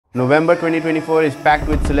November 2024 is packed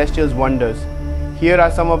with celestial wonders. Here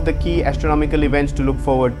are some of the key astronomical events to look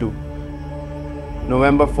forward to.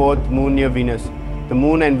 November 4th, Moon near Venus. The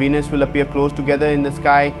Moon and Venus will appear close together in the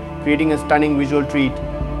sky, creating a stunning visual treat.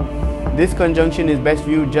 This conjunction is best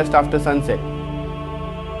viewed just after sunset.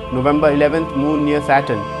 November 11th, Moon near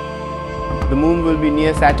Saturn. The Moon will be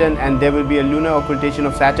near Saturn and there will be a lunar occultation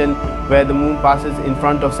of Saturn where the Moon passes in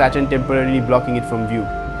front of Saturn, temporarily blocking it from view.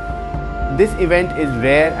 This event is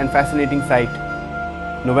rare and fascinating sight.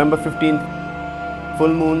 November 15th,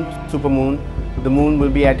 full moon, supermoon. The Moon will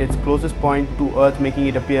be at its closest point to Earth, making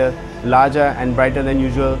it appear larger and brighter than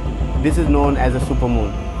usual. This is known as a supermoon.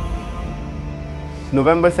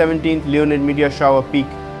 November 17th, Leonid meteor shower peak.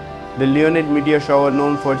 The Leonid meteor shower,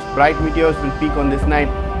 known for its bright meteors, will peak on this night.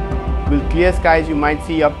 With clear skies, you might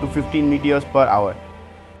see up to 15 meteors per hour.